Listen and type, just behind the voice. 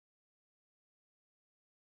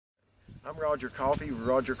I'm Roger Coffey,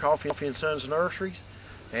 Roger Coffey and Sons Nurseries,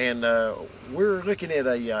 and we're looking at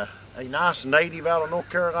a nice native out of North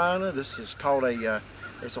Carolina. This is called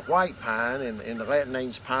it's a white pine, and the Latin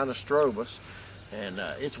name's Pinus strobus, and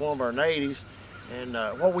it's one of our natives. And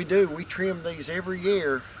what we do, we trim these every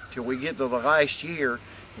year till we get to the last year,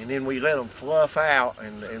 and then we let them fluff out,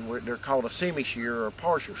 and they're called a semi-shear or a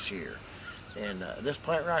partial shear. And this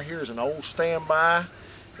plant right here is an old standby.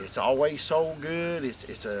 It's always sold good.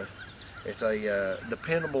 It's a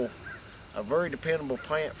very dependable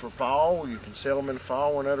plant for fall. You can sell them in the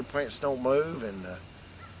fall when other plants don't move, and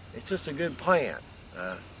it's just a good plant.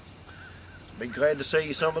 Be glad to see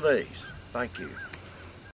you some of these. Thank you.